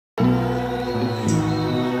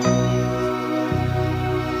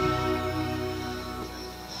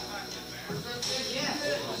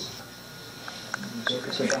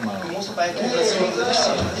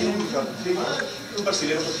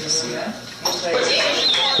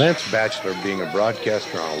Lance Batchelor, being a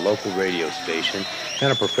broadcaster on a local radio station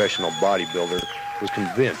and a professional bodybuilder, was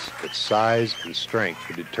convinced that size and strength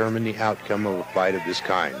would determine the outcome of a fight of this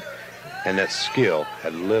kind, and that skill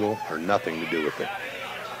had little or nothing to do with it.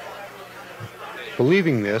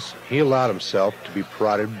 Believing this, he allowed himself to be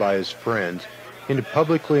prodded by his friends into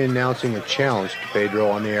publicly announcing a challenge to Pedro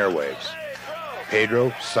on the airwaves.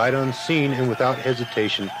 Pedro, sight unseen and without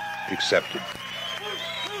hesitation, accepted.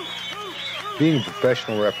 Being a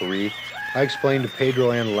professional referee, I explained to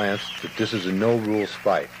Pedro and Lance that this is a no-rules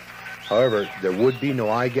fight. However, there would be no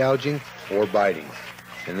eye gouging or biting,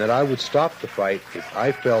 and that I would stop the fight if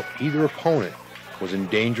I felt either opponent was in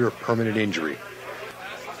danger of permanent injury.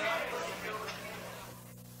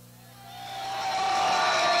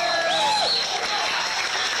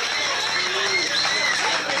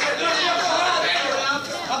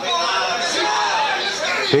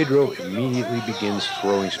 Pedro immediately begins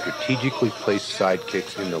throwing strategically placed side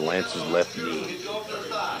kicks into Lance's left knee.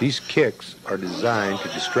 These kicks are designed to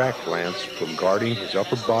distract Lance from guarding his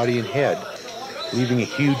upper body and head, leaving a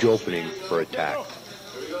huge opening for attack.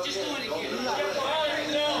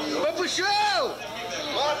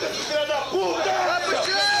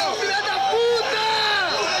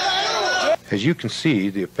 As you can see,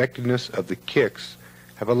 the effectiveness of the kicks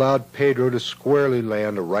have allowed Pedro to squarely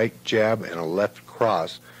land a right jab and a left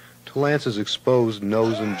cross to Lance's exposed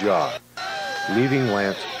nose and jaw, leaving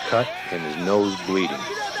Lance cut and his nose bleeding.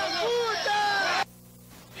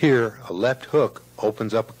 Here, a left hook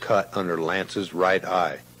opens up a cut under Lance's right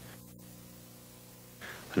eye.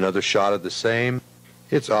 Another shot of the same.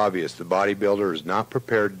 It's obvious the bodybuilder is not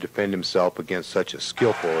prepared to defend himself against such a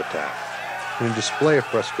skillful attack. In a display of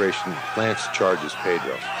frustration, Lance charges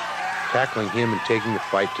Pedro, tackling him and taking the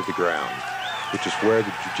fight to the ground, which is where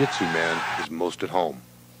the Jiu-Jitsu man is most at home.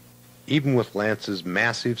 Even with Lance's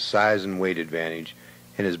massive size and weight advantage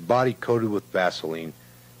and his body coated with Vaseline,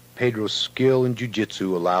 Pedro's skill in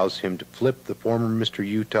Jiu-Jitsu allows him to flip the former Mr.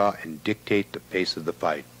 Utah and dictate the pace of the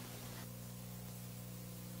fight.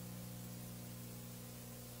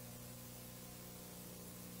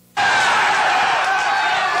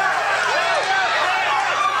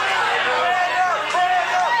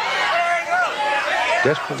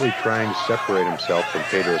 Desperately trying to separate himself from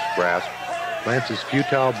Pedro's grasp, Lance's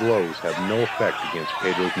futile blows have no effect against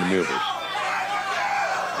Pedro's maneuvers.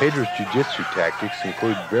 Pedro's jiu-jitsu tactics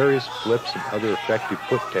include various flips and other effective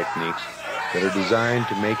foot techniques that are designed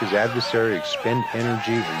to make his adversary expend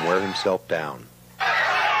energy and wear himself down.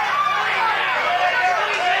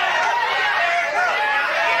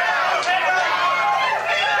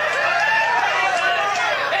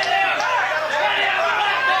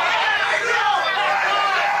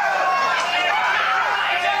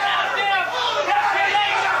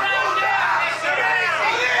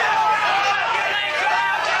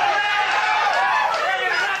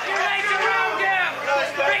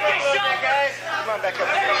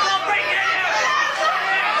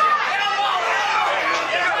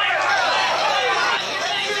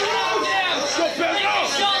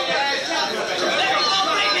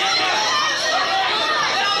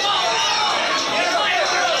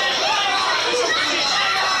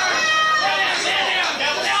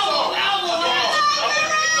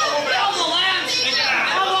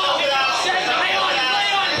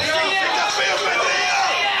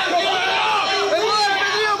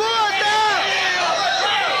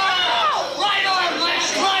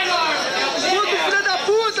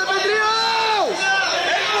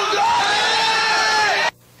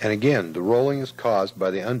 And again, the rolling is caused by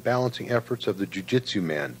the unbalancing efforts of the jiu-jitsu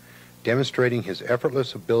man, demonstrating his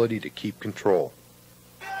effortless ability to keep control.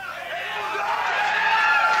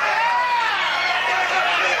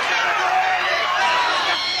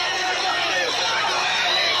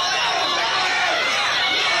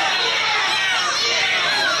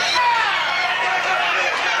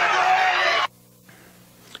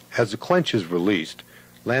 As the clinch is released,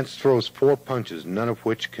 Lance throws 4 punches, none of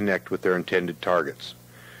which connect with their intended targets.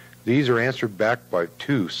 These are answered back by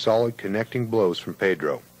 2 solid connecting blows from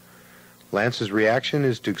Pedro. Lance's reaction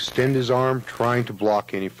is to extend his arm, trying to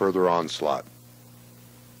block any further onslaught.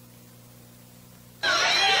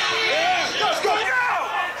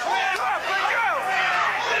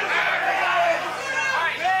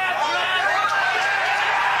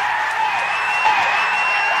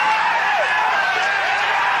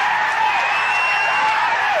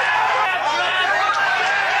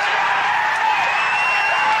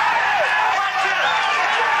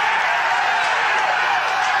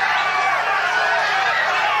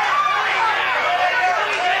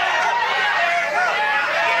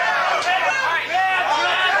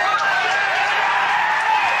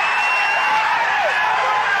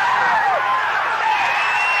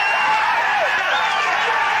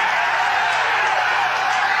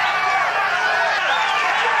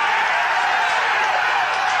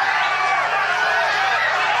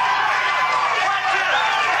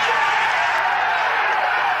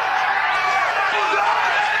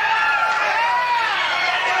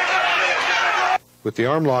 With the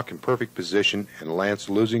arm lock in perfect position and Lance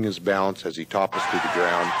losing his balance as he topples to the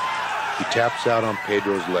ground, he taps out on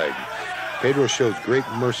Pedro's leg. Pedro shows great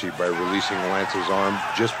mercy by releasing Lance's arm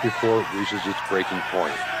just before it reaches its breaking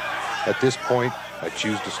point. At this point, I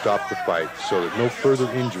choose to stop the fight so that no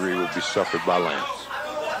further injury will be suffered by Lance.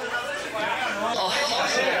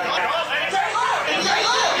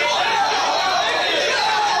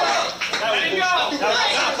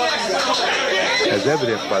 As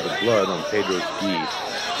evident by the blood on Pedro's gi,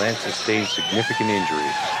 Lance sustained significant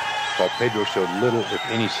injuries, while Pedro showed little, if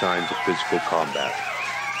any, signs of physical combat.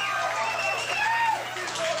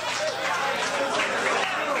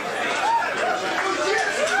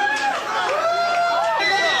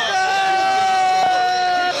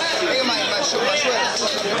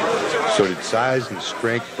 So did size and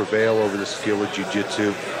strength prevail over the skill of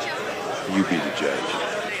Jiu-Jitsu? You be the judge.